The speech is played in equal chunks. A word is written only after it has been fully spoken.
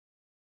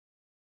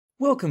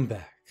Welcome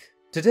back.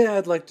 Today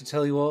I'd like to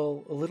tell you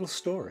all a little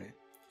story,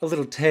 a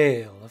little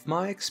tale of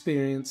my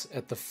experience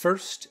at the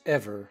first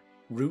ever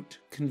Root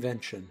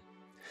Convention.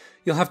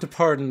 You'll have to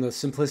pardon the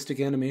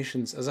simplistic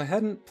animations as I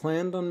hadn't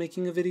planned on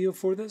making a video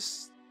for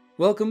this.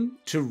 Welcome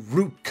to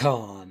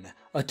RootCon,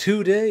 a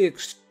 2-day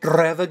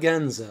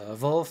extravaganza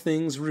of all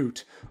things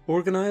Root,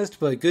 organized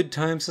by Good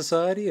Time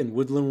Society and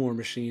Woodland War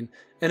Machine,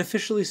 and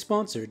officially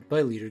sponsored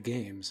by Leader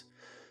Games.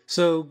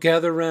 So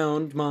gather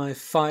round my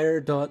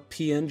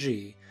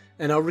fire.png,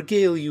 and I'll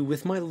regale you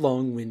with my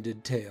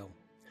long-winded tale.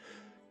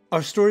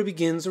 Our story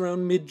begins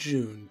around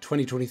mid-June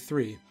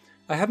 2023.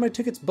 I had my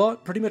tickets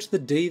bought pretty much the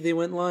day they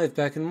went live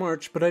back in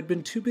March, but I'd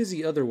been too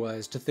busy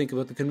otherwise to think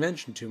about the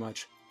convention too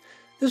much.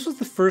 This was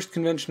the first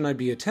convention I'd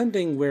be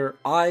attending where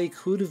I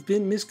could have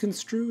been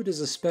misconstrued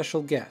as a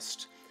special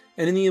guest.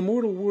 And in the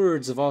immortal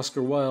words of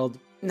Oscar Wilde,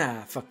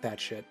 nah, fuck that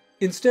shit.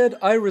 Instead,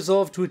 I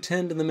resolved to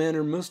attend in the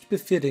manner most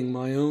befitting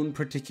my own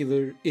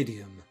particular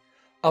idiom.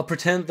 I'll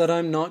pretend that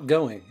I'm not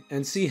going,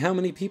 and see how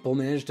many people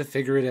manage to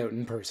figure it out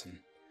in person.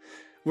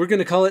 We're going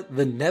to call it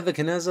the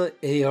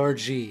Nevakanezah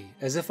ARG,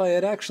 as if I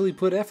had actually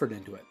put effort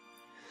into it.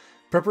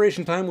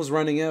 Preparation time was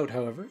running out,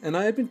 however, and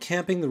I had been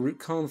camping the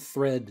RootCon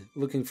thread,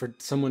 looking for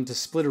someone to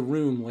split a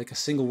room like a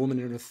single woman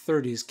in her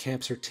 30s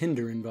camps her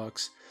Tinder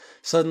inbox.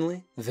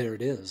 Suddenly, there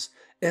it is.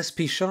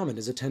 SP Shaman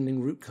is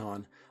attending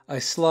RootCon. I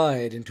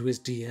slide into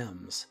his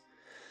DMs.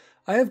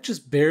 I have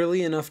just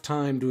barely enough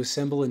time to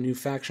assemble a new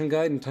faction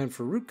guide in time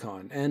for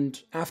RootCon,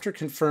 and after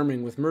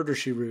confirming with Murder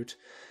She Root,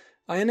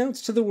 I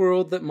announced to the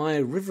world that my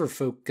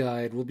Riverfolk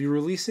guide will be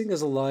releasing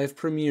as a live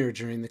premiere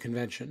during the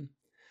convention.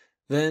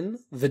 Then,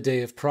 the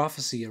day of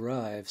prophecy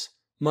arrives.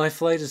 My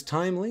flight is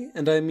timely,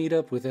 and I meet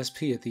up with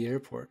SP at the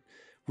airport.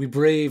 We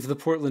brave the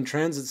Portland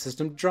transit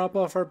system to drop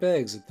off our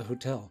bags at the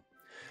hotel.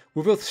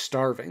 We're both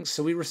starving,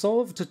 so we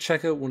resolve to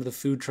check out one of the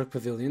food truck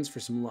pavilions for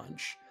some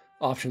lunch.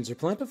 Options are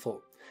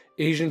plentiful.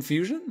 Asian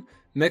fusion?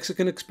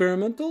 Mexican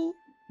experimental?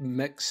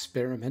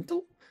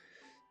 Mexperimental?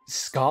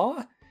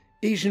 Ska?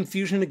 Asian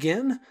fusion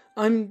again?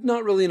 I'm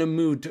not really in a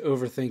mood to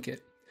overthink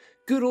it.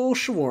 Good old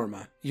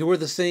shawarma. You're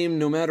the same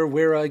no matter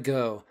where I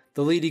go.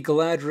 The Lady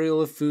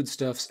Galadriel of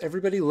foodstuffs,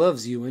 everybody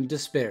loves you and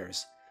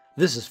despairs.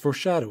 This is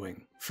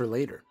foreshadowing for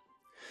later.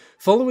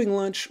 Following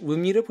lunch, we'll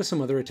meet up with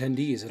some other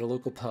attendees at a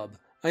local pub.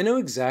 I know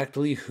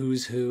exactly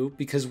who's who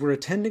because we're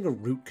attending a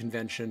Root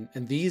convention,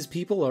 and these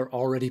people are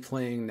already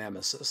playing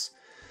Nemesis.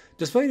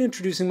 Despite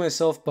introducing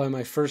myself by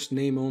my first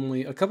name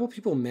only, a couple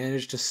people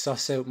managed to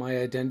suss out my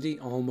identity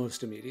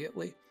almost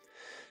immediately.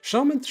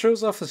 Shaman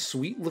shows off a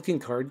sweet-looking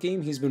card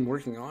game he's been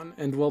working on,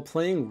 and while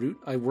playing Root,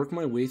 I work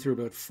my way through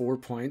about 4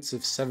 pints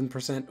of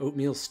 7%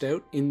 oatmeal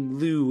stout in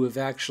lieu of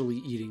actually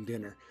eating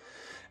dinner.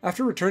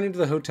 After returning to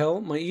the hotel,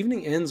 my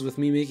evening ends with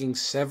me making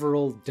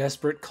several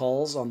desperate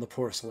calls on the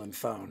porcelain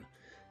phone.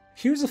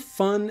 Here's a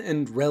fun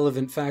and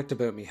relevant fact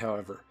about me,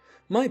 however.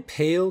 My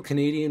pale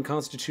Canadian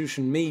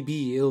constitution may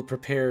be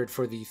ill-prepared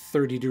for the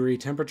 30-degree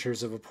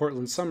temperatures of a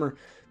Portland summer,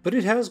 but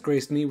it has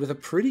graced me with a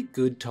pretty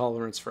good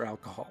tolerance for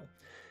alcohol.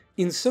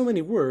 In so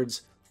many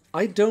words,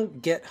 I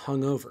don't get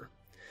hungover.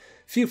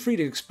 Feel free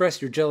to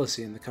express your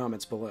jealousy in the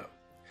comments below.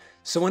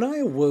 So when I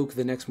awoke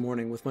the next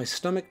morning with my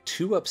stomach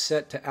too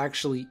upset to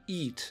actually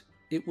eat,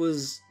 it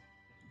was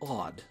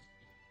odd.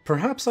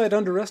 Perhaps I'd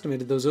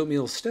underestimated those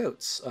oatmeal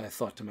stouts, I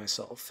thought to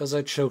myself, as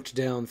I choked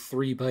down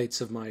 3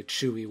 bites of my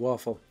chewy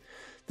waffle.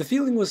 The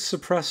feeling was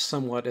suppressed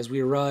somewhat as we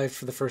arrived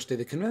for the first day of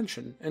the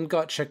convention, and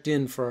got checked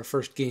in for our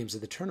first games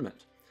of the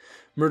tournament.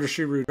 Murder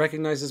She Root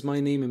recognizes my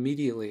name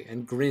immediately,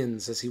 and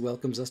grins as he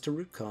welcomes us to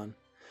RootCon.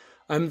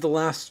 I'm the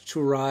last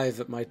to arrive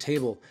at my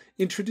table,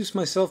 introduce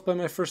myself by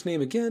my first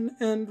name again,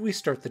 and we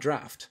start the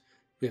draft.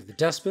 We have the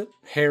Despot,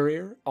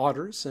 Harrier,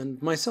 Otters,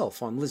 and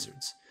myself on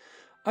Lizards.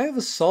 I have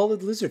a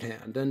solid lizard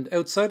hand, and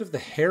outside of the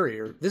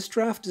Harrier, this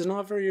draft is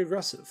not very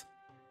aggressive.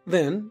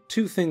 Then,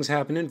 2 things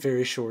happen in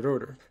very short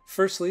order.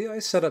 Firstly, I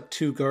set up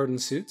 2 garden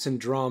suits and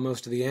draw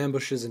most of the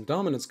ambushes and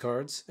dominance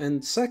cards,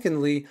 and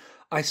secondly,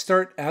 I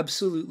start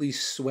absolutely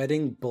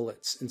sweating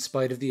bullets in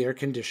spite of the air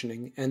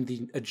conditioning and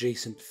the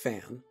adjacent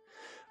fan.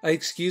 I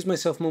excuse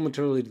myself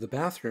momentarily to the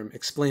bathroom,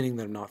 explaining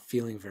that I'm not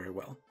feeling very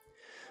well.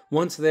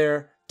 Once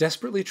there,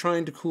 desperately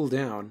trying to cool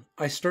down,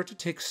 I start to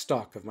take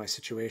stock of my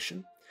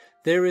situation.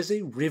 There is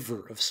a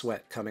river of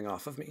sweat coming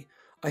off of me.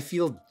 I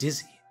feel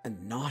dizzy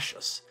and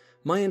nauseous.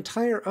 My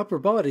entire upper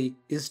body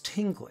is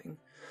tingling.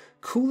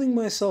 Cooling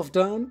myself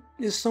down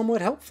is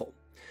somewhat helpful.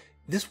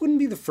 This wouldn't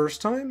be the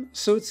first time,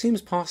 so it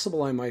seems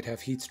possible I might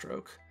have heat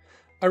stroke.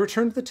 I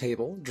return to the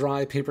table,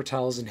 dry paper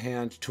towels in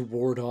hand to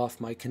ward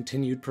off my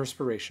continued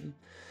perspiration.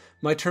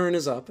 My turn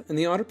is up, and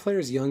the Otter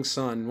player's young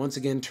son once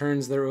again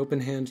turns their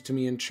open hand to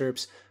me and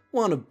chirps,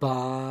 "Wanna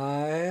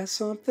buy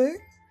something?"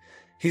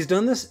 He's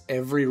done this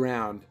every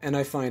round, and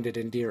I find it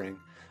endearing.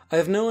 I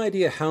have no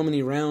idea how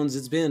many rounds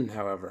it's been,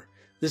 however.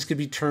 This could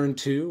be turn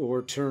 2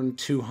 or turn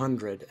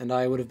 200, and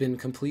I would have been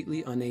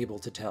completely unable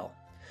to tell.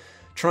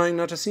 Trying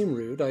not to seem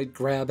rude, I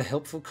grab a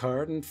helpful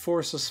card and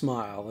force a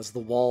smile as the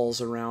walls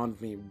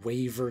around me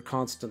waver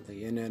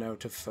constantly in and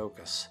out of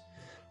focus.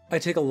 I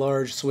take a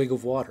large swig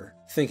of water,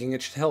 thinking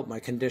it should help my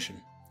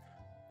condition.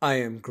 I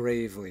am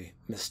gravely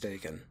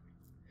mistaken.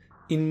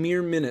 In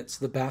mere minutes,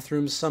 the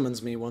bathroom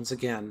summons me once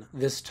again,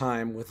 this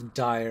time with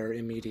dire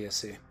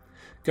immediacy.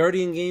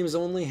 Guardian Games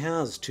only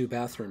has 2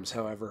 bathrooms,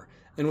 however,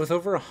 and with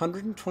over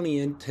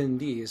 120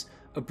 attendees,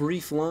 a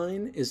brief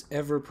line is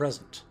ever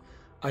present.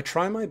 I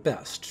try my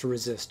best to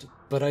resist,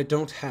 but I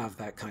don't have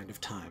that kind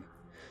of time.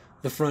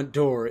 The front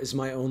door is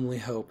my only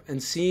hope,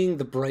 and seeing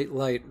the bright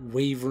light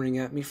wavering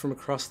at me from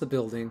across the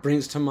building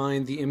brings to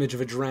mind the image of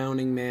a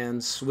drowning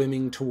man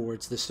swimming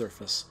towards the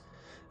surface.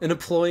 An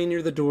employee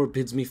near the door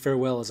bids me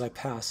farewell as I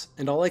pass,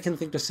 and all I can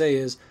think to say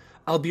is,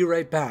 "I'll be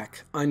right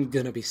back, I'm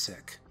gonna be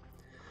sick."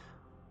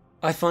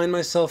 I find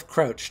myself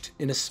crouched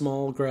in a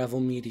small gravel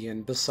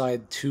median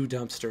beside 2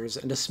 dumpsters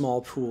and a small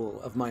pool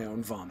of my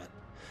own vomit.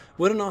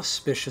 What an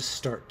auspicious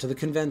start to the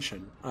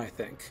convention, I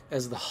think,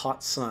 as the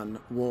hot sun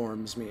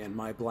warms me in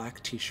my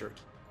black t-shirt.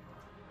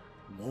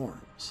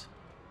 Warms.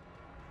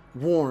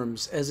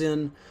 Warms, as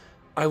in,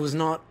 I was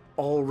not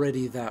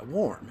already that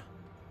warm.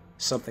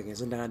 Something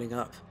isn't adding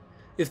up.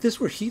 If this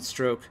were heat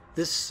stroke,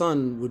 this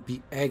sun would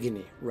be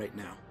agony right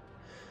now.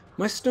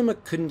 My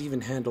stomach couldn't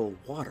even handle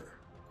water.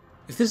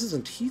 If this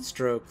isn't heat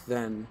stroke,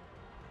 then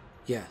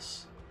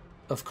yes,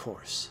 of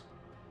course.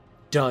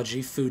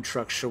 Dodgy food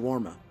truck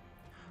shawarma.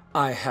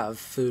 I have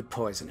food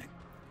poisoning.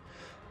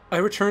 I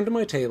return to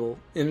my table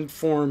and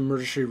inform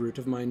Murderous Root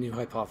of my new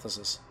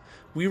hypothesis.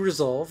 We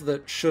resolve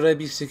that should I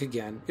be sick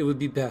again, it would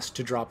be best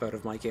to drop out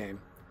of my game.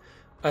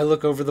 I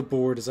look over the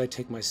board as I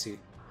take my seat.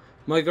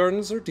 My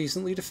gardens are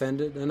decently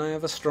defended, and I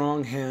have a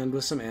strong hand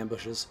with some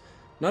ambushes.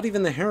 Not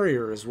even the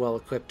Harrier is well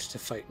equipped to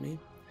fight me.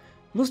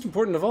 Most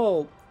important of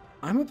all,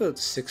 I'm about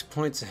 6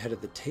 points ahead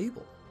of the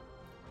table.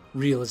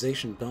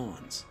 Realization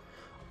dawns.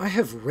 I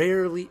have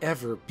rarely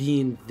ever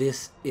been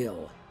this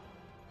ill.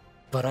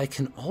 But I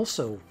can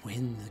also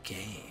win the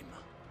game.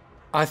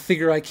 I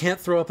figure I can't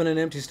throw up on an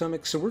empty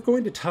stomach, so we're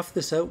going to tough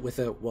this out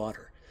without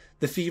water.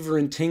 The fever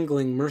and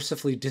tingling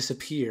mercifully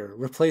disappear,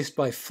 replaced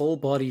by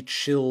full-body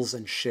chills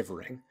and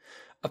shivering.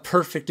 A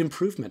perfect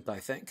improvement, I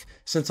think,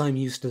 since I'm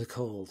used to the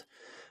cold.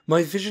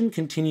 My vision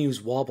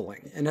continues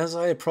wobbling, and as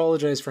I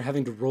apologize for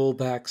having to roll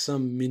back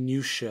some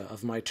minutiae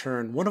of my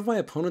turn, one of my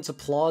opponents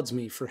applauds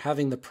me for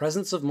having the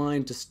presence of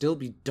mind to still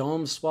be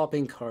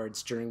dom-swapping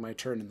cards during my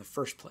turn in the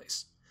first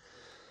place.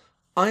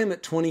 I am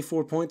at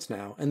 24 points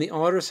now, and the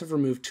Otters have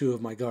removed 2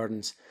 of my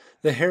gardens.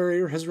 The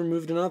Harrier has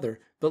removed another,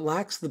 but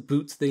lacks the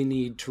boots they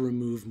need to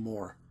remove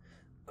more.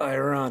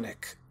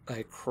 Ironic,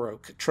 I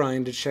croak,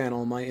 trying to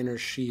channel my inner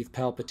Sheev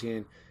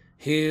Palpatine.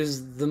 He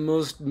is the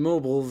most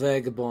mobile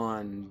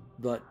vagabond,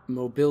 but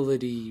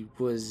mobility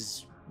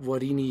was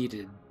what he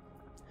needed.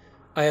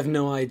 I have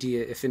no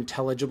idea if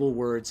intelligible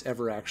words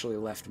ever actually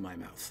left my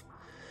mouth.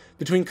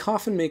 Between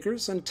coffin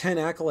makers and 10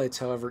 acolytes,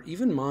 however,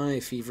 even my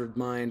fevered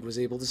mind was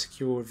able to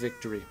secure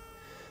victory.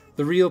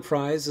 The real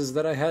prize is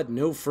that I had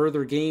no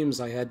further games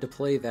I had to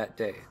play that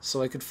day,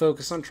 so I could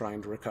focus on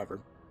trying to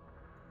recover.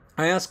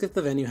 I ask if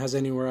the venue has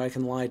anywhere I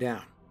can lie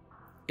down.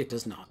 It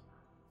does not.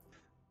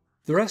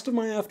 The rest of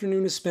my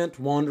afternoon is spent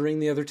wandering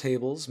the other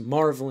tables,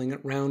 marveling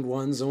at Round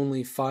 1's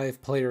only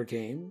 5-player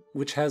game,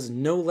 which has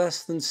no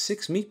less than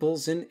 6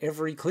 meeples in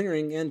every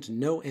clearing and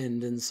no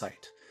end in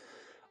sight.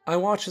 I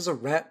watch as a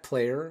rat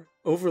player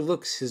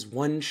overlooks his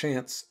one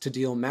chance to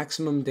deal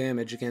maximum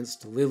damage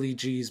against Lily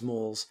G's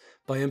moles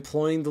by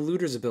employing the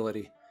looter's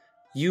ability.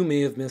 You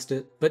may have missed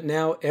it, but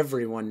now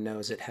everyone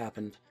knows it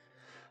happened.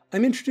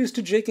 I'm introduced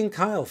to Jake and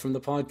Kyle from the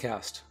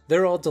podcast.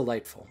 They're all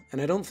delightful, and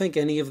I don't think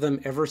any of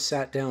them ever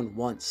sat down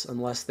once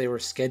unless they were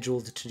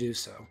scheduled to do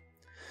so.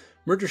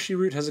 Murderous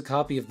Root has a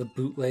copy of the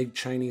bootleg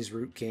Chinese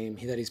Root game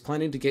that he's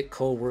planning to get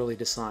Cole Worley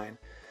to sign.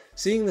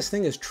 Seeing this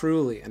thing is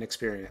truly an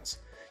experience.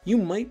 You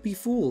might be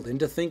fooled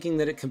into thinking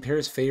that it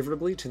compares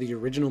favorably to the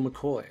original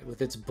McCoy, with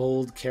its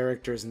bold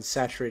characters and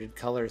saturated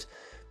colors,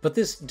 but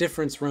this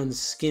difference runs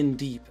skin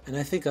deep, and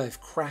I think I've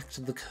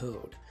cracked the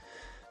code.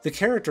 The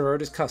character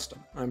art is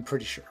custom, I'm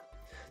pretty sure.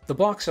 The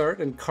box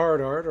art and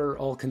card art are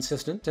all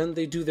consistent, and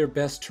they do their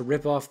best to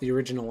rip off the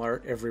original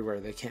art everywhere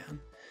they can.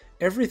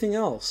 Everything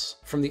else,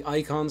 from the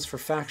icons for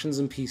factions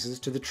and pieces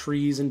to the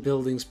trees and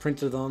buildings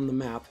printed on the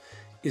map,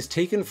 is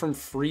taken from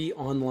free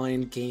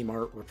online game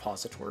art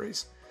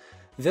repositories.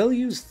 They'll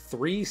use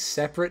 3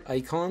 separate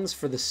icons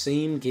for the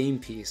same game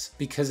piece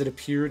because it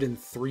appeared in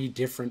 3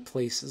 different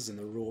places in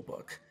the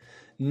rulebook.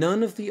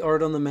 None of the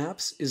art on the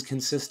maps is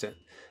consistent.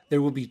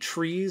 There will be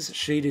trees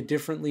shaded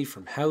differently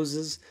from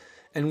houses,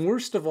 and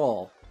worst of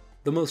all,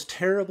 the most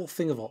terrible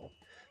thing of all,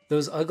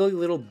 those ugly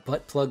little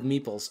butt plug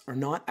meeples are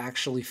not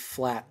actually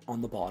flat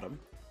on the bottom.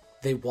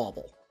 They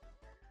wobble.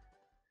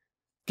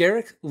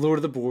 Garrick, Lord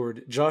of the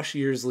Board, Josh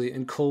Yearsley,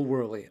 and Cole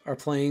Worley are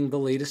playing the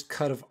latest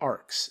cut of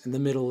Arcs in the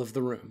middle of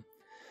the room.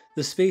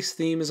 The space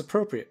theme is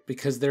appropriate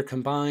because their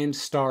combined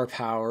star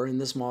power in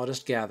this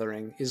modest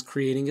gathering is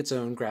creating its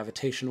own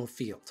gravitational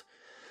field.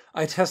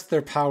 I test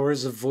their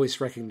powers of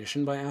voice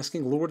recognition by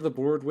asking Lord of the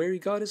Board where he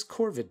got his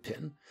Corvid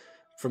pin.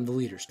 From the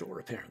leader's door,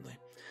 apparently.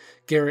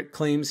 Garrett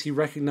claims he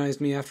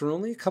recognized me after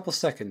only a couple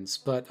seconds,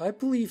 but I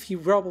believe he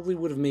probably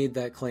would have made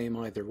that claim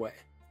either way.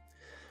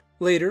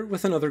 Later,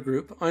 with another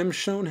group, I'm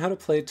shown how to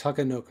play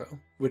Takanoko,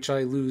 which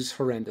I lose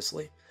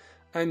horrendously.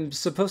 I'm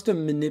supposed to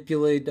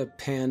manipulate a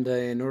panda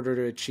in order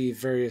to achieve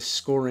various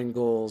scoring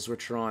goals,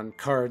 which are on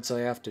cards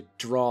I have to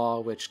draw,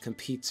 which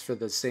competes for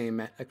the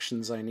same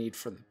actions I need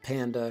for the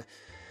panda.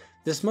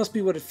 This must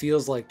be what it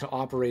feels like to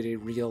operate a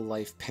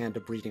real-life panda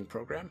breeding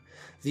program.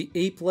 The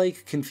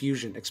ape-like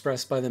confusion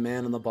expressed by the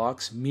man in the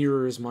box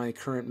mirrors my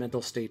current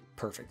mental state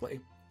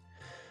perfectly.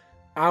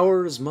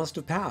 Hours must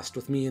have passed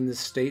with me in this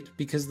state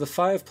because the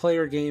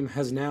 5-player game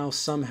has now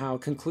somehow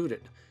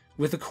concluded,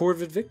 with a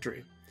Corvid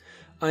victory.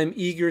 I'm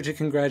eager to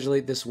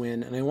congratulate this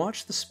win, and I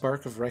watch the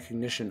spark of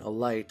recognition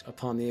alight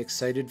upon the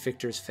excited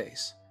victor's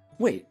face.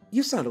 Wait,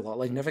 you sound a lot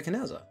like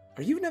Nevakanezah.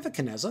 Are you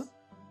Nevakanezah?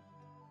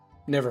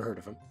 Never heard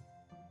of him.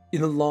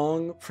 In the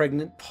long,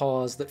 pregnant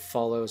pause that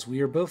follows,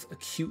 we are both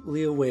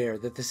acutely aware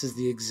that this is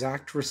the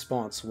exact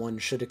response one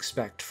should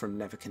expect from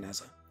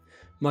Nevakanezah.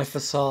 My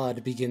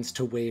facade begins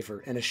to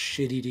waver, and a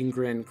shit-eating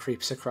grin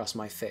creeps across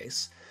my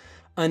face.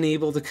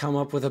 Unable to come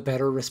up with a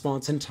better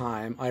response in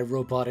time, I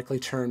robotically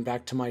turn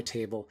back to my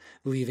table,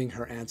 leaving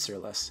her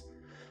answerless.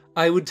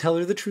 I would tell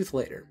her the truth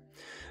later.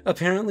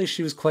 Apparently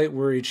she was quite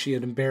worried she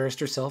had embarrassed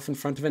herself in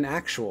front of an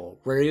actual,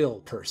 real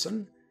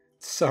person.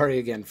 Sorry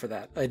again for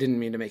that. I didn't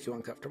mean to make you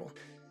uncomfortable.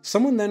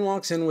 Someone then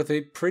walks in with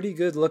a pretty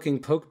good-looking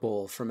poke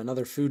bowl from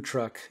another food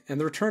truck, and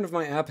the return of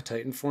my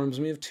appetite informs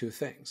me of two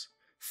things.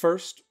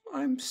 First,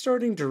 I'm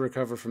starting to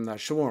recover from that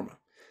shawarma.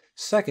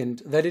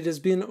 Second, that it has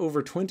been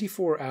over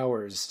 24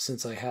 hours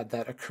since I had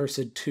that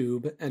accursed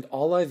tube, and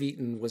all I've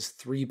eaten was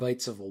 3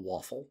 bites of a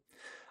waffle.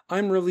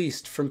 I'm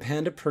released from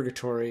Panda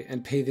Purgatory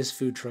and pay this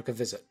food truck a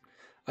visit.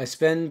 I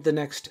spend the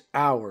next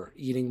hour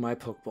eating my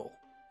poke bowl.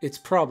 It's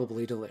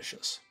probably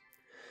delicious.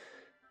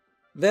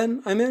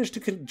 Then I managed to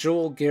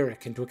cajole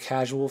Garrick into a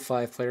casual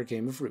 5-player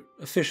game of Root,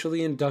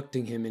 officially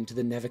inducting him into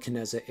the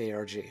Nevakanezah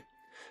ARG.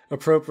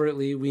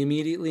 Appropriately, we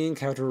immediately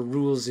encounter a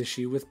rules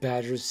issue with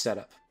Badger's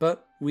setup,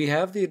 but we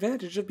have the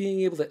advantage of being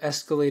able to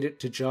escalate it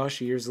to Josh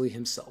Earsley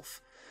himself.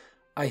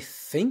 I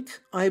think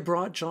I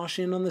brought Josh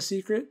in on the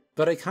secret,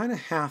 but I kinda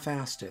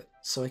half-assed it,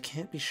 so I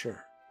can't be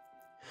sure.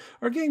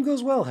 Our game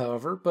goes well,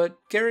 however, but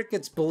Garrick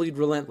gets bullied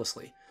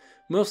relentlessly,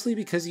 mostly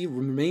because he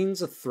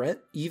remains a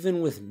threat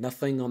even with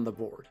nothing on the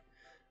board.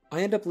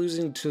 I end up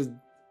losing to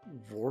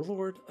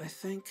Warlord, I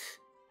think?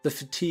 The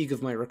fatigue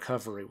of my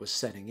recovery was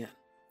setting in.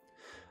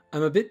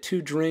 I'm a bit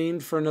too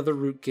drained for another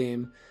Root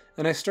game,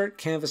 and I start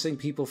canvassing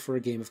people for a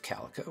game of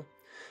Calico.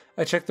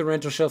 I check the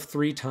rental shelf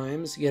 3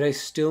 times, yet I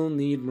still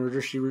need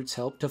Murder She Wrote's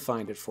help to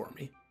find it for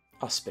me.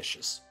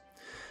 Auspicious.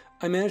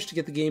 I manage to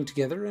get the game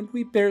together, and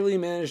we barely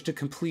manage to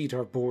complete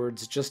our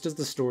boards just as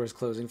the store is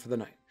closing for the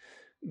night.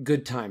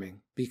 Good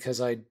timing,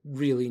 because I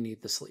really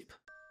need the sleep.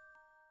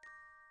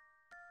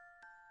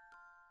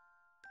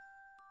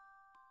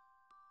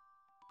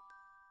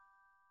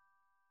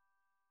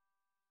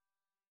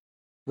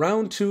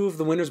 Round 2 of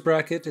the winner's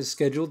bracket is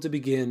scheduled to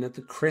begin at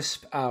the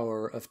crisp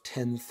hour of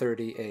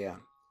 10:30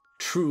 a.m.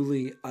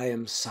 Truly, I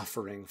am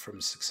suffering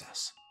from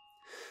success.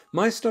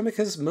 My stomach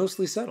has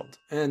mostly settled,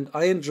 and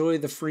I enjoy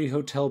the free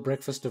hotel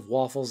breakfast of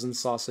waffles and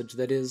sausage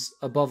that is,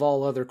 above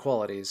all other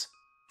qualities,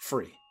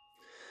 free.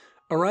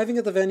 Arriving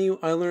at the venue,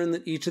 I learn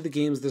that each of the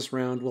games this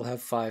round will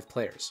have 5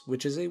 players,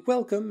 which is a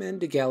welcome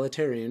and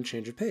egalitarian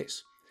change of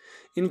pace.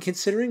 In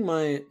considering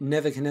my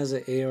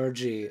Nevakanezah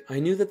ARG, I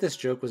knew that this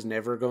joke was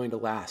never going to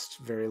last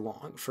very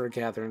long for a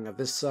gathering of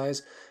this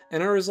size,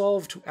 and I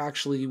resolved to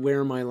actually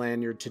wear my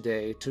lanyard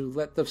today to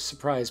let the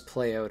surprise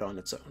play out on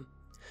its own.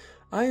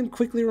 I am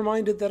quickly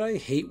reminded that I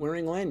hate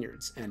wearing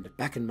lanyards, and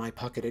back in my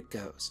pocket it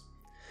goes.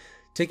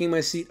 Taking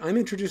my seat, I'm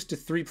introduced to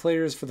 3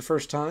 players for the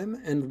first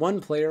time, and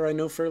 1 player I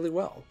know fairly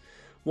well.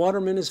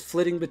 Waterman is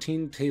flitting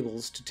between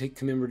tables to take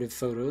commemorative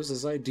photos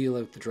as I deal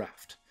out the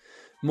draft.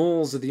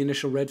 Moles are the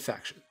initial red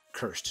faction.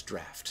 Cursed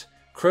draft.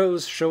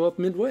 Crows show up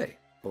midway.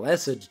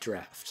 Blessed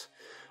draft.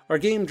 Our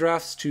game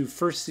drafts to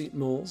first seat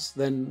Moles,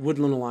 then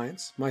Woodland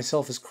Alliance,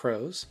 myself as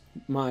Crows,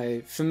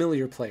 my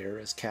familiar player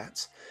as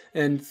Cats,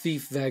 and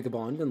Thief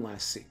Vagabond in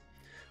last seat.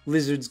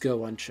 Lizards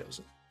go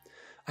unchosen.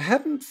 I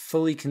hadn't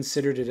fully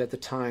considered it at the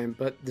time,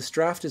 but this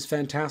draft is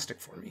fantastic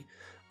for me.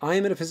 I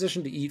am in a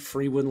position to eat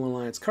free Woodland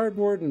Alliance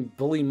cardboard and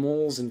bully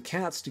Moles and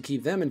Cats to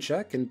keep them in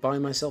check and buy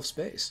myself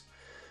space.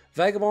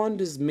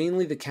 Vagabond is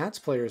mainly the Cats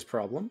player's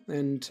problem,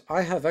 and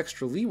I have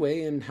extra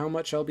leeway in how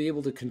much I'll be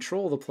able to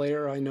control the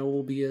player I know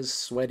will be as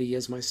sweaty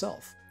as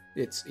myself.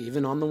 It's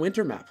even on the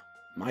winter map,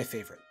 my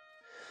favorite.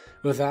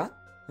 With that,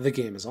 the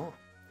game is on.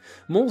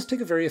 Moles take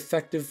a very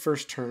effective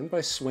first turn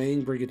by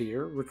swaying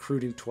Brigadier,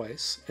 recruiting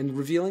twice, and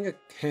revealing a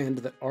hand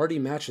that already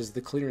matches the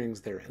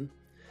clearings they're in.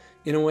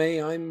 In a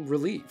way, I'm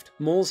relieved.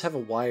 Moles have a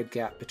wide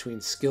gap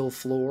between skill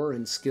floor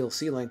and skill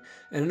ceiling,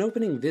 and an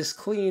opening this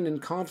clean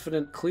and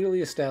confident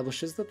clearly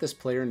establishes that this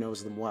player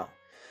knows them well.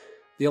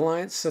 The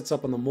Alliance sets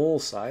up on the Mole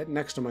side,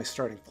 next to my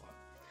starting plot.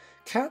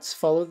 Cats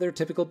follow their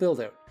typical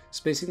build-out,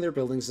 spacing their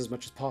buildings as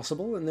much as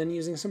possible, and then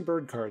using some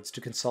bird cards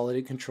to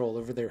consolidate control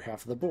over their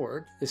half of the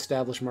board,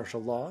 establish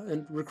martial law,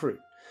 and recruit.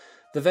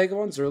 The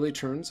Vagabond's early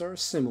turns are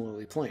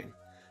similarly plain.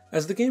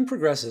 As the game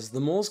progresses,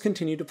 the moles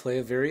continue to play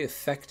a very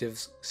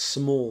effective,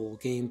 small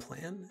game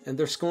plan, and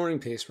their scoring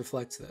pace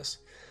reflects this.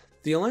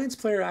 The Alliance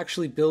player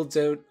actually builds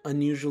out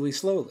unusually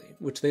slowly,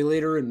 which they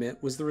later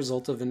admit was the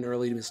result of an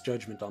early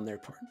misjudgment on their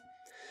part.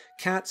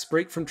 Cats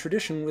break from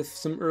tradition with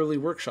some early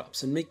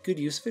workshops and make good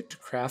use of it to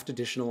craft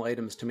additional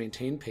items to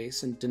maintain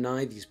pace and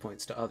deny these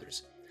points to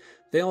others.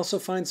 They also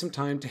find some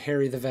time to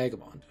harry the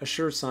Vagabond, a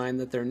sure sign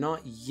that they're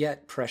not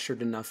yet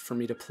pressured enough for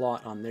me to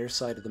plot on their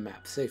side of the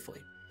map safely.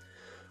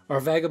 Our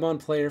Vagabond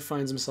player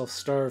finds himself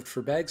starved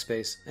for bag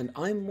space, and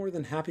I'm more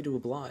than happy to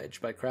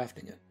oblige by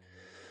crafting it.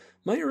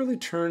 My early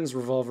turns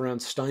revolve around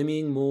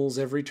stymieing moles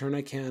every turn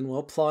I can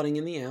while plotting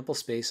in the ample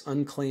space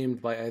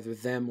unclaimed by either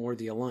them or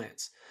the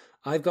Alliance.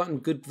 I've gotten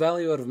good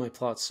value out of my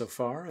plots so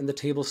far, and the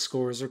table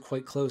scores are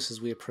quite close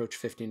as we approach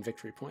 15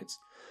 victory points.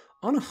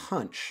 On a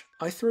hunch,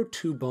 I throw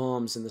 2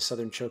 bombs in the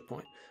southern choke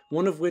point,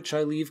 one of which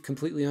I leave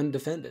completely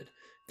undefended.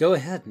 Go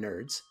ahead,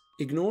 nerds.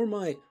 Ignore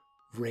my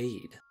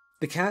raid.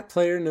 The cat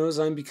player knows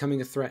I'm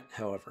becoming a threat,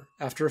 however.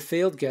 After a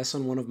failed guess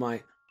on one of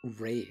my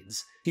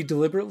raids, he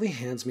deliberately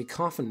hands me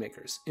coffin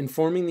makers,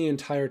 informing the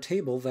entire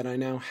table that I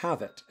now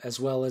have it, as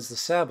well as the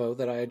sabot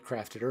that I had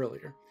crafted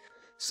earlier.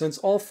 Since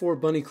all 4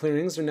 bunny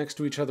clearings are next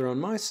to each other on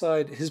my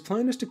side, his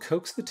plan is to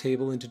coax the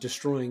table into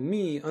destroying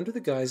me under the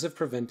guise of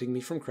preventing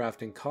me from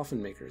crafting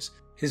coffin makers.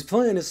 His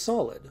plan is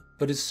solid,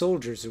 but his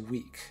soldiers are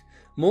weak.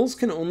 Moles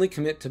can only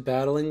commit to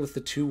battling with the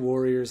 2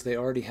 warriors they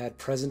already had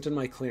present in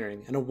my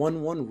clearing, and a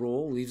 1-1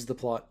 roll leaves the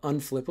plot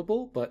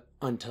unflippable but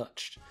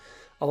untouched.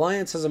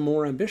 Alliance has a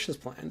more ambitious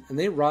plan, and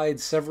they ride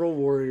several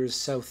warriors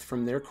south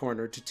from their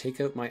corner to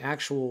take out my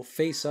actual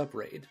face-up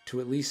raid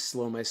to at least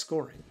slow my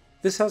scoring.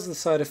 This has the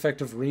side effect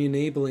of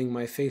re-enabling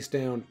my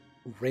face-down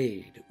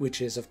raid,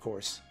 which is, of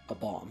course, a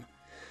bomb.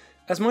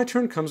 As my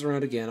turn comes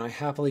around again, I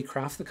happily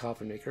craft the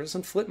coffin makers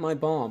and flip my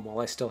bomb while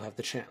I still have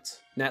the chance.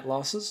 Net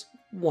losses?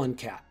 1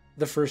 cat,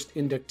 the first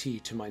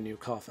inductee to my new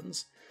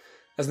coffins.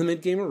 As the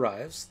mid-game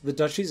arrives, the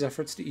Duchy's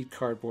efforts to eat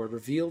cardboard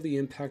reveal the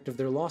impact of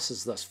their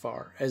losses thus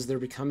far, as they're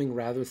becoming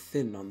rather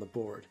thin on the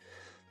board.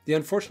 The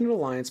unfortunate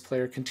Alliance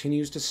player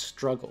continues to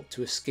struggle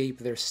to escape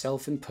their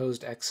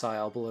self-imposed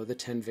exile below the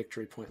 10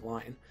 victory point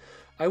line.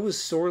 I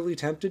was sorely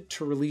tempted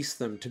to release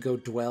them to go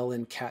dwell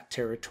in cat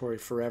territory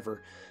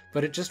forever,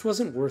 but it just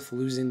wasn't worth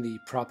losing the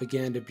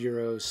propaganda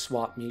bureaus,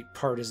 swap meet,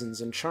 partisans,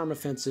 and charm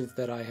offensive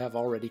that I have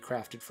already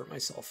crafted for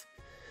myself.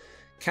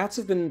 Cats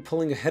have been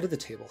pulling ahead of the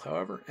table,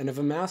 however, and have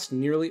amassed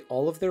nearly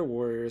all of their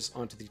warriors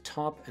onto the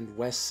top and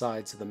west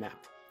sides of the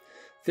map.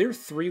 Their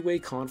 3-way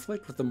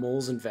conflict with the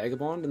moles and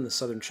Vagabond in the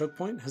southern choke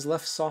point has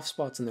left soft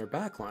spots in their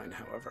backline,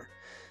 however.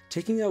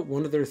 Taking out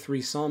one of their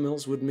 3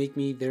 sawmills would make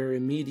me their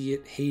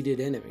immediate hated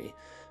enemy,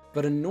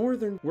 but a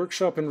northern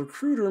workshop and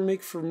recruiter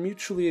make for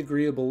mutually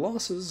agreeable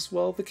losses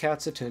while the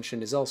cat's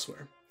attention is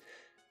elsewhere.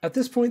 At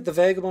this point, the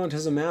Vagabond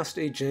has amassed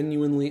a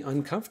genuinely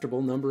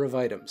uncomfortable number of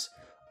items.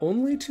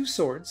 Only 2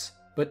 swords,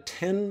 but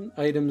 10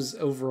 items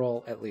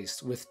overall at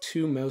least, with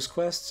 2 mouse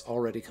quests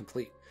already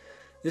complete.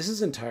 This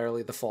is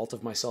entirely the fault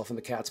of myself and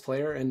the Cats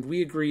player, and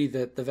we agree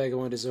that the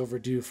Vagabond is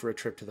overdue for a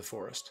trip to the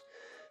forest.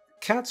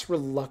 Cats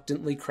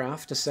reluctantly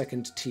craft a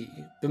second tea,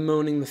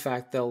 bemoaning the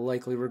fact they'll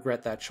likely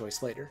regret that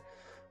choice later.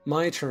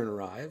 My turn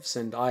arrives,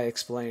 and I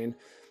explain,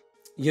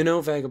 "You know,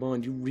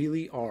 Vagabond, you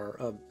really are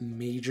a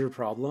major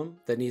problem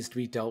that needs to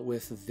be dealt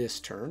with this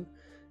turn,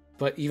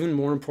 but even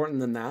more important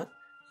than that,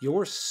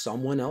 you're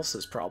someone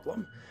else's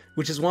problem,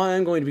 which is why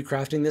I'm going to be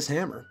crafting this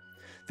hammer."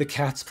 The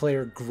Cats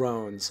player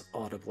groans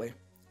audibly.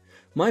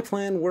 My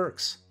plan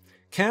works.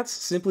 Cats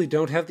simply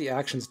don't have the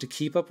actions to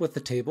keep up with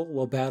the table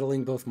while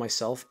battling both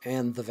myself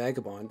and the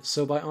Vagabond,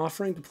 so by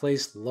offering to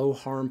place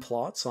low-harm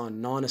plots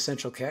on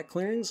non-essential cat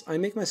clearings, I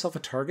make myself a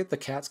target the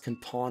cats can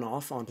pawn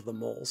off onto the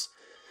moles.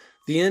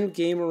 The end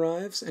game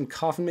arrives, and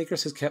Coffin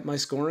Makers has kept my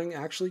scoring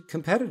actually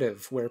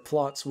competitive, where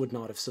plots would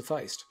not have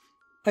sufficed.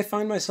 I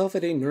find myself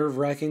at a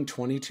nerve-wracking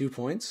 22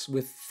 points,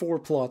 with 4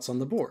 plots on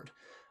the board.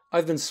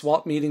 I've been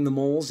swap-meeting the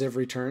moles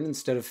every turn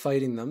instead of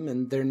fighting them,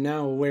 and they're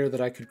now aware that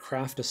I could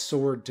craft a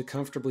sword to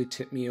comfortably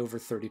tip me over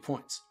 30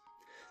 points.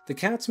 The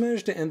cats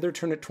managed to end their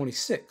turn at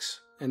 26,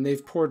 and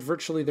they've poured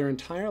virtually their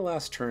entire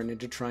last turn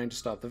into trying to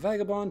stop the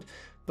Vagabond,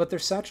 but their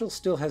satchel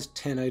still has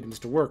 10 items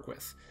to work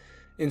with.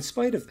 In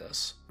spite of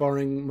this,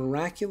 barring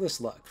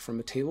miraculous luck from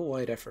a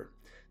table-wide effort,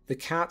 the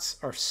cats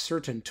are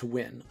certain to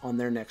win on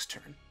their next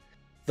turn.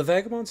 The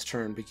Vagabond's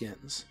turn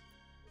begins.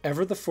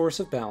 Ever the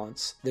force of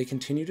balance, they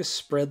continue to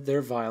spread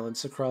their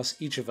violence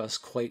across each of us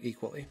quite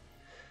equally.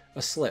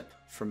 A slip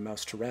from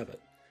mouse to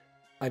rabbit.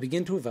 I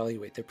begin to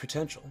evaluate their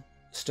potential.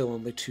 Still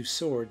only 2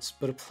 swords,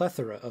 but a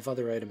plethora of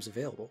other items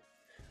available.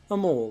 A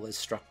mole is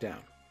struck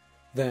down.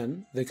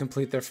 Then they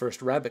complete their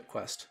first rabbit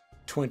quest,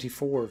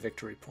 24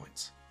 victory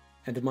points.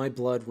 And my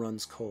blood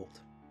runs cold.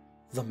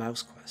 The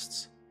mouse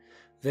quests.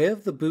 They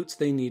have the boots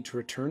they need to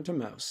return to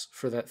mouse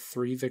for that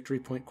 3 victory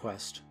point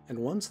quest, and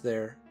once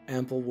there,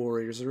 ample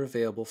warriors are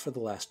available for the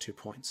last 2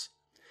 points.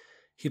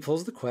 He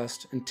pulls the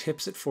quest and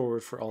tips it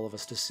forward for all of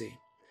us to see.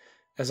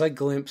 As I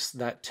glimpse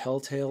that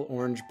telltale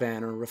orange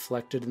banner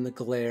reflected in the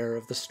glare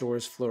of the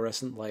store's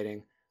fluorescent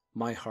lighting,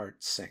 my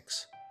heart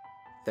sinks.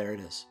 There it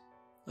is,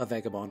 a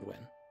vagabond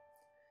win.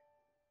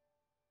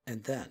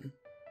 And then,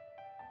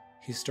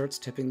 he starts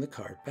tipping the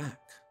card back.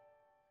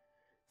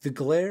 The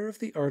glare of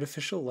the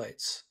artificial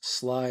lights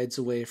slides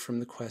away from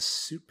the quest's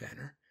suit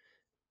banner,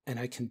 and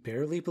I can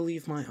barely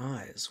believe my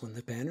eyes when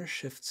the banner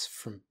shifts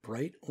from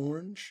bright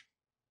orange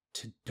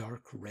to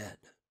dark red.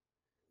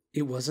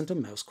 It wasn't a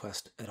mouse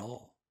quest at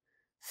all.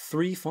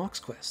 3 fox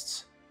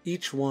quests,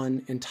 each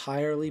one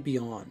entirely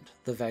beyond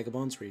the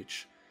vagabond's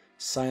reach,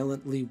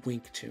 silently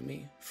wink to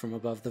me from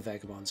above the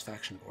vagabond's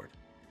faction board.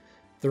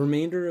 The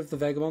remainder of the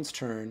vagabond's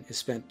turn is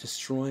spent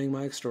destroying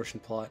my extortion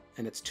plot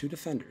and its 2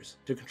 defenders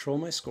to control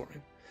my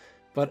scoring,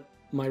 but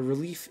my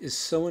relief is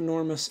so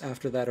enormous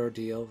after that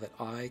ordeal that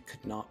I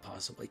could not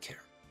possibly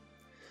care.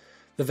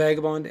 The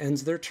vagabond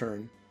ends their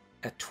turn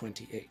at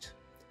 28.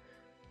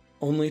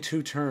 Only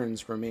 2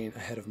 turns remain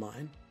ahead of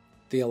mine: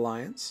 the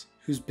Alliance,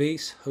 whose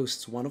base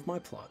hosts one of my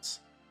plots,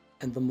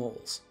 and the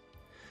moles.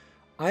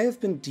 I have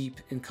been deep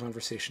in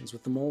conversations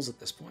with the moles at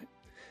this point.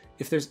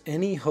 If there's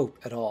any hope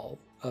at all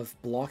of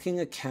blocking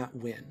a cat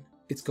win,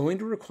 it's going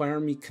to require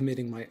me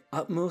committing my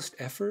utmost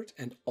effort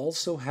and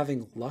also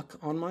having luck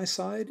on my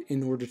side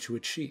in order to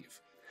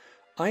achieve.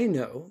 I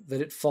know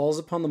that it falls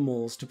upon the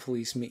moles to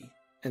police me,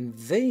 and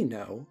they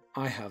know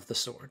I have the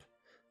sword.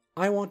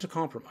 I want to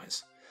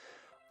compromise.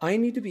 I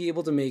need to be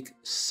able to make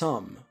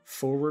some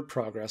forward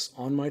progress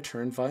on my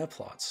turn via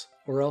plots,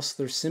 or else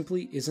there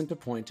simply isn't a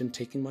point in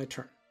taking my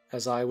turn,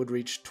 as I would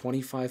reach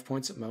 25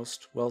 points at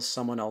most while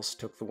someone else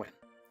took the win.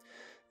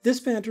 This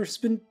banter has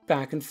been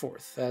back and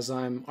forth, as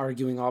I'm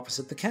arguing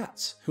opposite the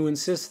cats, who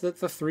insist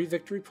that the 3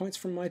 victory points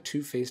from my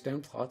 2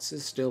 face-down plots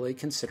is still a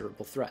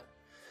considerable threat.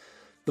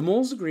 The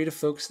moles agree to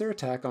focus their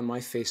attack on my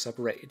face-up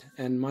raid,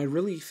 and my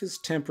relief is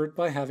tempered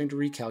by having to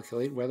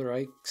recalculate whether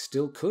I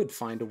still could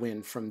find a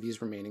win from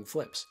these remaining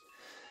flips.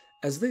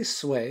 As they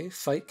sway,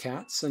 fight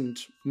cats, and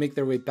make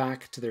their way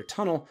back to their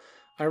tunnel,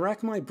 I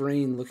rack my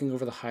brain looking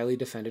over the highly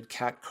defended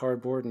cat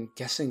cardboard and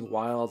guessing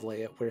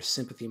wildly at where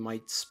sympathy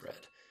might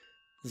spread.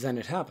 Then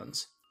it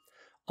happens.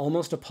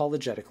 Almost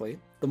apologetically,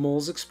 the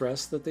moles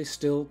express that they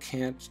still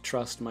can't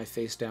trust my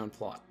face-down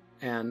plot,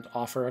 and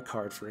offer a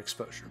card for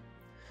exposure.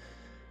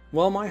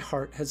 While my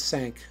heart had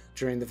sank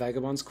during the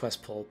Vagabond's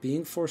quest pull,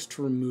 being forced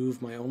to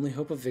remove my only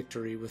hope of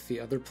victory with the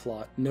other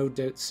plot, no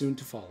doubt soon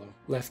to follow,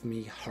 left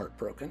me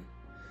heartbroken.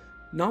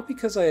 Not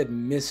because I had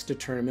missed a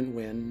tournament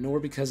win, nor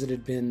because it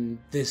had been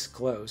this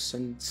close,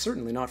 and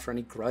certainly not for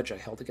any grudge I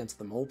held against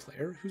the mole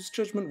player, whose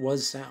judgment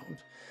was sound.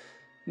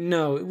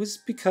 No, it was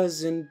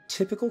because, in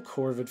typical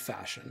Corvid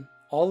fashion,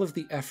 all of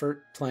the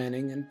effort,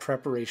 planning, and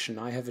preparation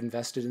I have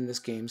invested in this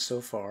game so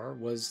far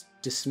was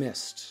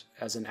dismissed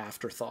as an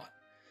afterthought,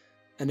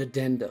 an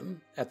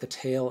addendum at the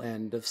tail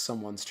end of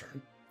someone's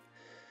turn.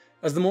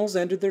 As the moles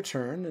ended their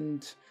turn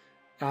and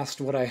asked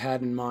what I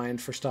had in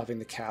mind for stopping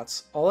the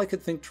cats, all I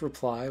could think to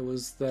reply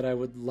was that I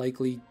would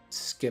likely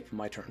skip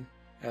my turn,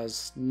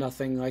 as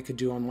nothing I could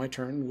do on my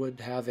turn would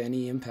have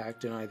any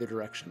impact in either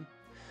direction.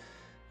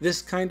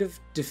 This kind of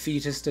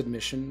defeatist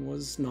admission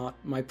was not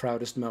my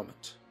proudest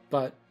moment,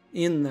 but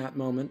in that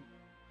moment,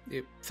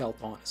 it felt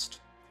honest.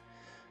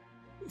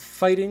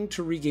 Fighting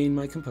to regain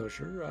my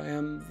composure, I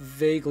am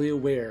vaguely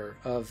aware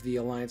of the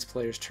Alliance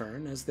player's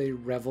turn as they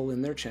revel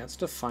in their chance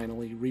to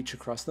finally reach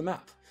across the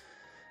map.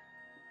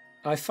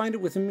 I find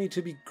it within me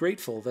to be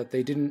grateful that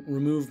they didn't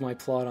remove my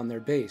plot on their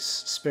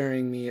base,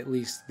 sparing me at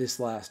least this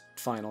last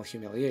final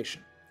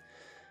humiliation.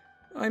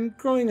 I'm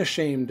growing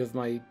ashamed of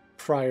my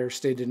prior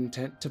stated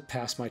intent to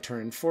pass my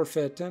turn and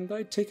forfeit, and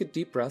I take a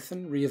deep breath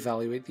and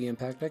reevaluate the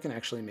impact I can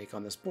actually make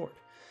on this board.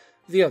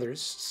 The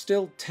others,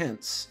 still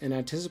tense in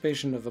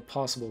anticipation of a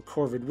possible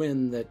Corvid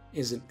win that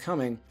isn't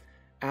coming,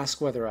 ask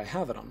whether I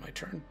have it on my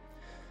turn.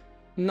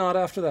 Not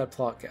after that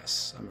plot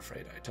guess, I'm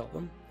afraid, I tell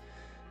them.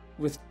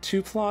 With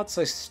 2 plots,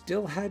 I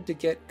still had to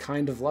get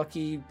kind of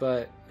lucky,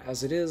 but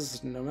as it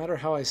is, no matter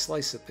how I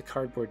slice it, the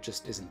cardboard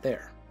just isn't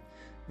there.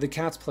 The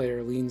Cats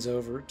player leans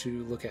over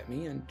to look at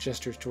me and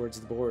gestures towards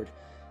the board.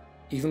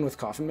 Even with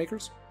coffin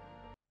makers?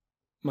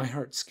 My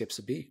heart skips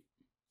a beat.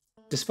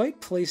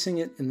 Despite placing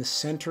it in the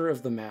center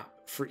of the map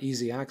for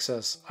easy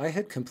access, I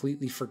had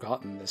completely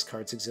forgotten this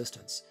card's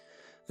existence.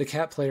 The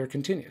cat player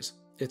continues.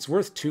 It's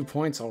worth 2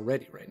 points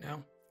already right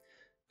now.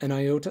 An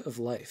iota of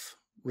life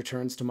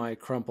returns to my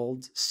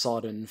crumpled,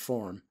 sodden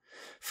form.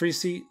 For you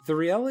see, the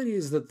reality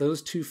is that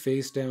those 2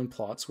 face-down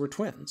plots were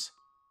twins.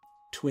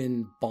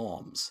 Twin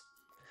bombs.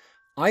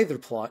 Either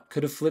plot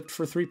could have flipped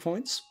for 3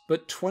 points,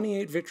 but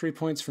 28 victory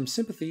points from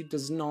sympathy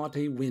does not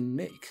a win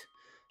make.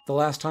 The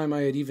last time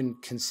I had even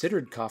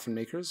considered coffin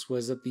makers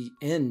was at the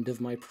end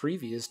of my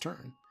previous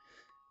turn.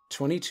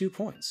 22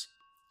 points.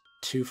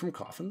 2 from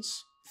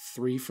coffins,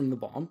 3 from the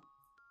bomb,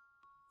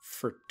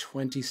 for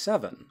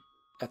 27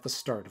 at the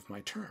start of my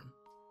turn.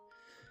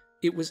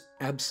 It was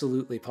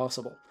absolutely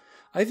possible.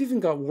 I've even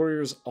got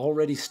warriors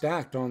already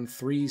stacked on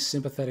 3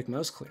 sympathetic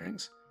mouse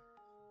clearings.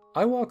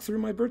 I walk through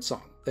my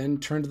birdsong, then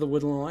turn to the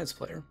Woodland Alliance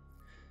player.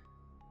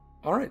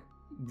 Alright,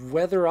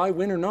 whether I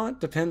win or not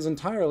depends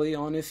entirely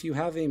on if you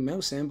have a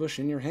mouse ambush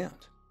in your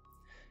hand.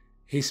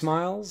 He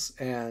smiles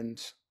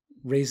and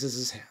raises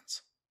his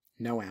hands.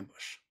 No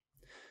ambush.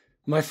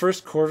 My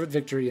first Corvid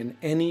victory in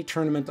any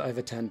tournament I've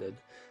attended.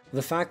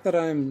 The fact that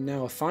I'm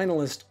now a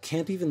finalist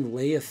can't even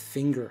lay a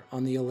finger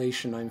on the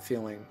elation I'm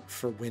feeling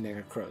for winning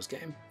a Crows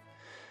game.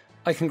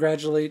 I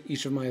congratulate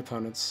each of my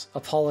opponents,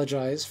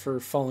 apologize for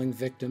falling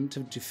victim to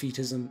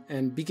defeatism,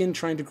 and begin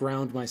trying to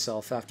ground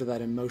myself after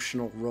that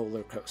emotional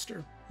roller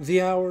coaster.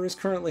 The hour is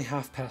currently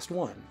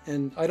 1:30,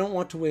 and I don't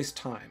want to waste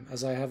time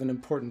as I have an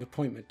important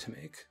appointment to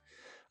make.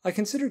 I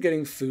consider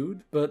getting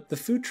food, but the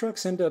food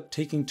trucks end up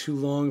taking too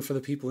long for the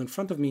people in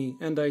front of me,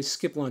 and I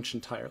skip lunch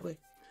entirely.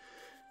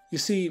 You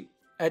see,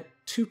 at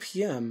 2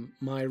 p.m.,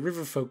 my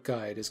Riverfolk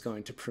guide is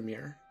going to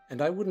premiere,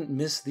 and I wouldn't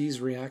miss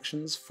these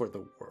reactions for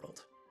the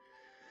world.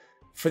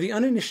 For the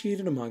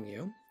uninitiated among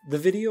you, the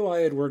video I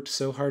had worked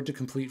so hard to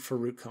complete for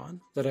RootCon,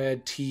 that I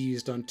had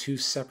teased on 2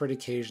 separate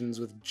occasions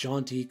with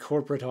jaunty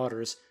corporate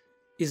otters,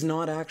 is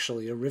not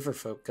actually a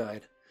Riverfolk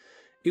guide.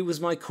 It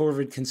was my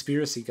Corvid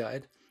conspiracy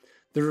guide.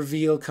 The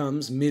reveal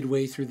comes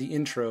midway through the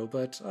intro,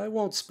 but I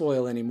won't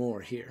spoil any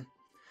more here.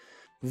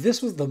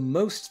 This was the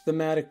most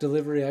thematic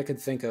delivery I could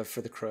think of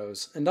for the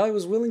Crows, and I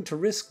was willing to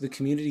risk the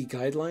community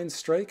guidelines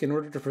strike in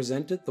order to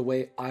present it the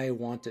way I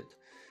wanted.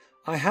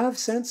 I have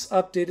since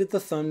updated the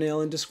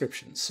thumbnail and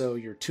description, so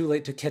you're too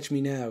late to catch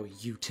me now,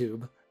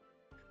 YouTube.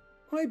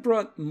 I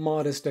brought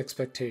modest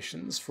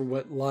expectations for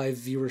what live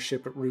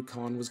viewership at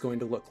RootCon was going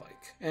to look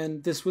like,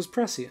 and this was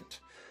prescient.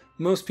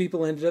 Most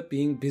people ended up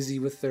being busy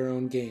with their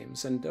own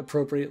games, and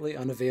appropriately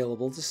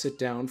unavailable to sit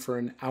down for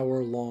an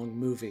hour-long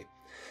movie.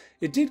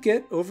 It did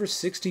get over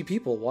 60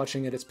 people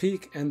watching at its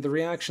peak, and the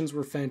reactions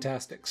were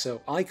fantastic,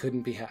 so I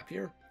couldn't be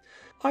happier.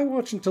 I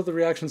watch until the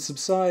reactions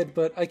subside,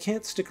 but I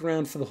can't stick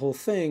around for the whole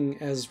thing,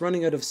 as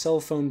running out of cell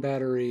phone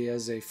battery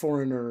as a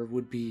foreigner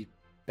would be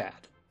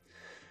bad.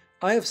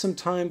 I have some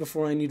time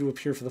before I need to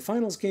appear for the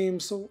finals game,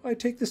 so I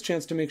take this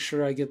chance to make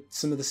sure I get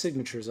some of the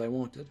signatures I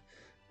wanted.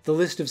 The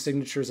list of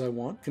signatures I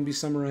want can be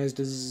summarized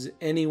as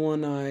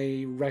anyone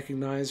I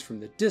recognize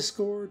from the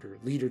Discord or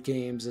Leader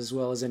Games, as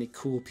well as any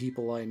cool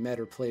people I met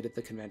or played at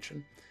the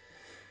convention.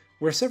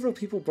 Where several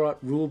people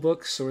brought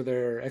rulebooks or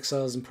their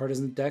Exiles and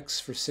Partisan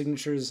decks for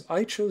signatures,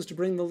 I chose to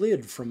bring the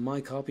lid from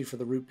my copy for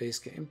the Root base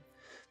game.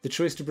 The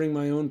choice to bring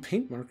my own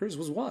paint markers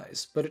was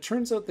wise, but it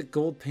turns out that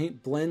gold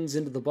paint blends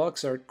into the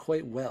box art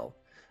quite well.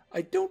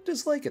 I don't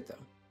dislike it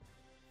though.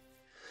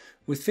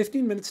 With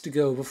 15 minutes to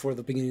go before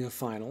the beginning of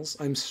finals,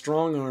 I'm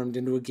strong-armed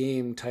into a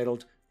game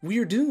titled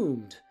We're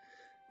Doomed!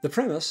 The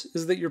premise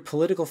is that you're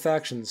political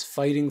factions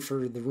fighting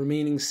for the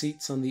remaining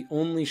seats on the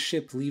only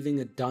ship leaving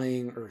a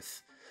dying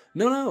Earth.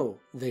 No,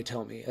 they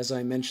tell me as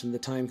I mention the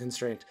time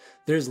constraint.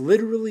 There's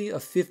literally a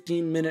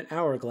 15-minute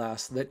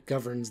hourglass that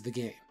governs the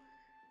game.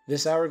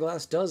 This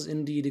hourglass does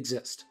indeed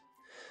exist.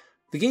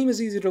 The game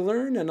is easy to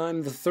learn, and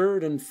I'm the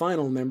 3rd and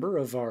final member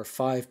of our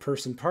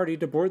 5-person party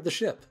to board the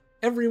ship.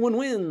 Everyone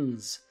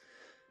wins!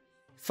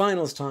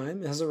 Finals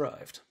time has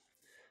arrived.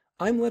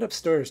 I'm led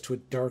upstairs to a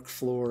dark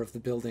floor of the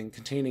building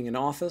containing an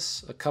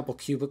office, a couple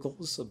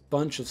cubicles, a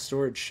bunch of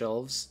storage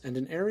shelves, and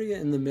an area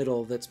in the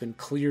middle that's been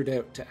cleared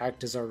out to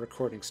act as our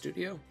recording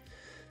studio.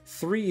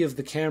 3 of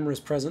the cameras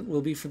present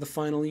will be for the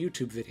final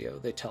YouTube video,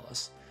 they tell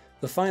us.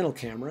 The final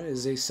camera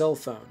is a cell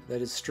phone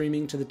that is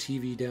streaming to the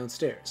TV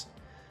downstairs.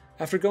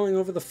 After going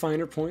over the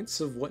finer points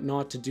of what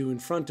not to do in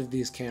front of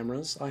these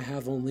cameras, I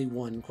have only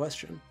one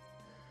question.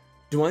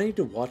 Do I need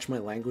to watch my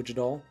language at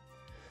all?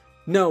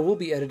 No, we'll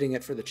be editing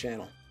it for the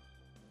channel.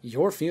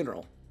 Your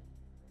funeral.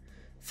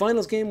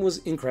 Finals game was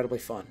incredibly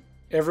fun.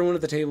 Everyone at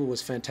the table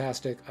was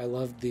fantastic. I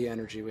loved the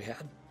energy we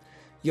had.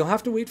 You'll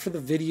have to wait for the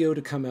video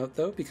to come out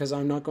though, because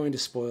I'm not going to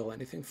spoil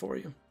anything for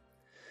you.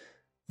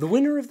 The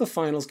winner of the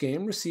finals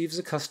game receives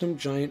a custom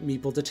giant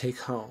meeple to take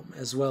home,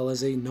 as well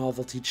as a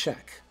novelty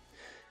check.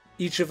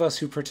 Each of us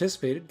who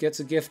participated gets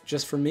a gift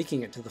just for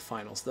making it to the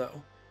finals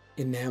though.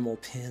 Enamel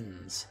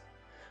pins.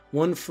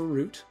 1 for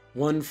Root,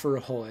 1 for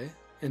Ahoy,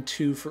 and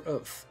 2 for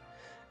Oath.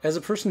 As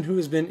a person who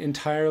has been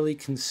entirely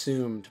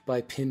consumed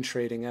by pin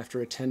trading after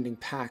attending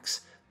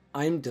PAX,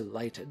 I'm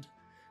delighted.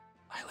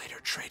 I later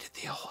traded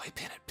the Ahoy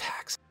pin at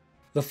PAX.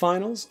 The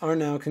finals are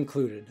now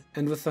concluded,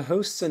 and with the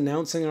hosts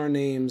announcing our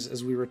names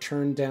as we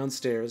return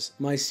downstairs,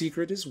 my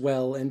secret is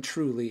well and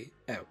truly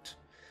out.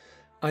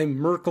 I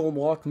Merkel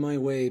walk my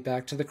way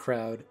back to the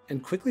crowd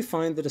and quickly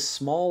find that a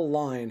small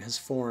line has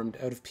formed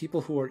out of people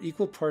who are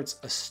equal parts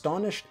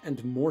astonished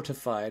and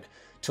mortified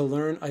to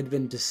learn I'd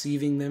been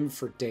deceiving them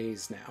for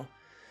days now.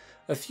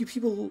 A few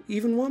people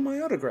even want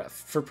my autograph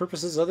for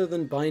purposes other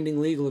than binding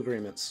legal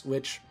agreements,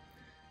 which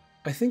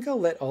I think I'll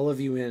let all of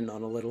you in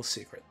on a little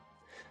secret.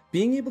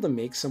 Being able to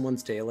make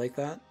someone's day like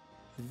that,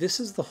 this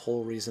is the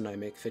whole reason I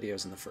make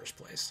videos in the first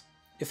place.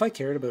 If I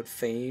cared about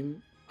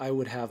fame, I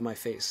would have my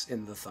face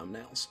in the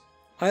thumbnails.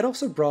 I had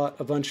also brought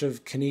a bunch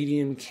of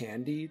Canadian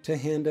candy to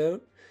hand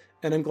out,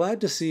 and I'm glad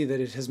to see that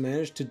it has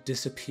managed to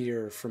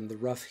disappear from the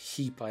rough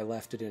heap I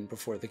left it in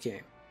before the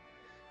game.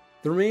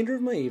 The remainder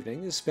of my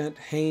evening is spent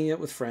hanging out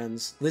with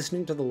friends,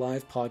 listening to the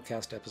live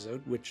podcast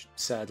episode, which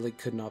sadly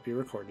could not be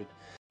recorded,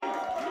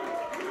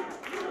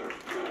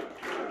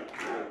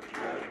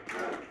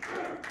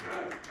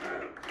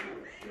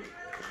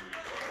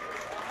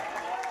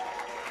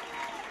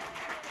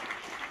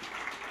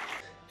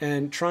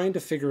 and trying to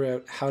figure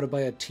out how to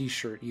buy a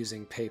t-shirt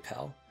using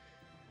PayPal.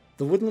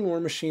 The Woodland War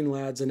Machine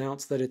lads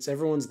announced that it's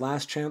everyone's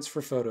last chance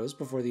for photos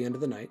before the end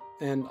of the night,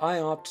 and I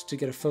opt to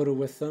get a photo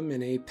with them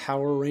in a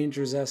Power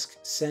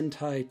Rangers-esque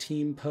Sentai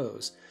team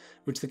pose,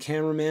 which the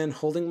cameraman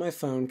holding my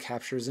phone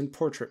captures in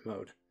portrait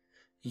mode.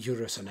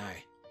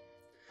 Yurusanai.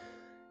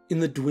 In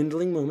the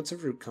dwindling moments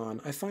of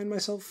RootCon, I find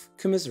myself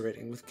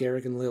commiserating with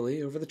Garrick and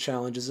Lily over the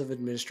challenges of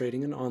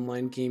administrating an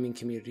online gaming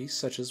community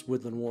such as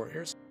Woodland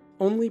Warriors.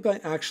 Only by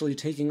actually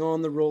taking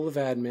on the role of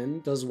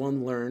admin does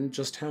one learn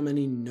just how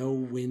many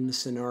no-win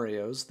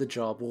scenarios the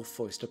job will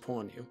foist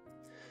upon you.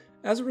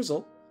 As a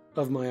result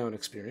of my own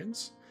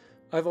experience,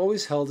 I've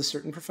always held a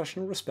certain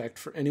professional respect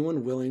for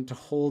anyone willing to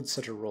hold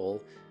such a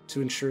role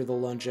to ensure the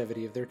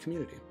longevity of their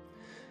community.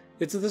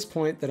 It's at this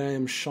point that I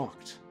am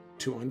shocked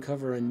to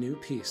uncover a new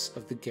piece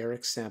of the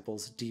Garrick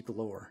Samples deep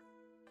lore.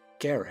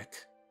 Garrick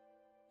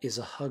is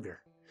a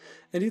hugger,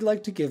 and he'd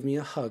like to give me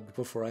a hug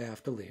before I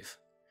have to leave.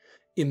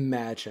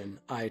 Imagine,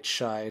 I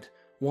chide,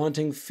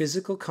 wanting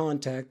physical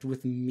contact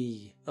with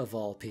me, of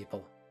all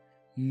people.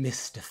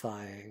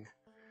 Mystifying.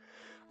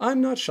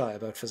 I'm not shy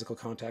about physical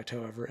contact,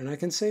 however, and I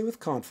can say with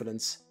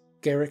confidence,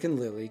 Garrick and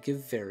Lily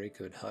give very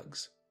good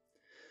hugs.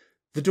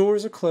 The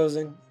doors are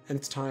closing, and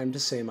it's time to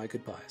say my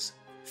goodbyes.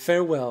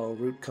 Farewell,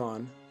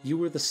 RootCon. You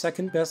were the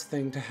second best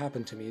thing to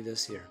happen to me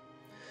this year.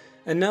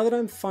 And now that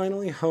I'm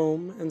finally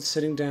home and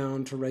sitting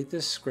down to write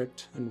this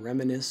script and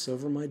reminisce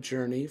over my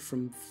journey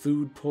from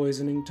food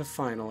poisoning to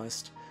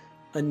finalist,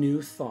 a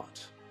new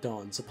thought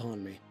dawns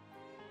upon me.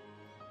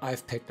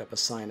 I've picked up a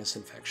sinus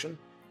infection.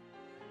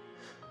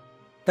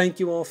 Thank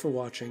you all for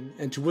watching,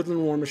 and to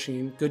Woodland War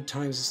Machine, Good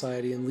Time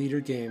Society, and Leader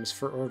Games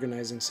for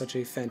organizing such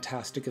a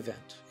fantastic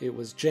event. It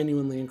was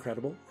genuinely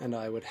incredible, and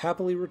I would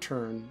happily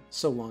return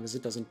so long as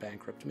it doesn't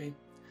bankrupt me.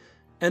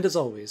 And as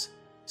always,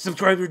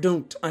 subscribe or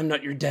don't, I'm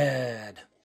not your dad.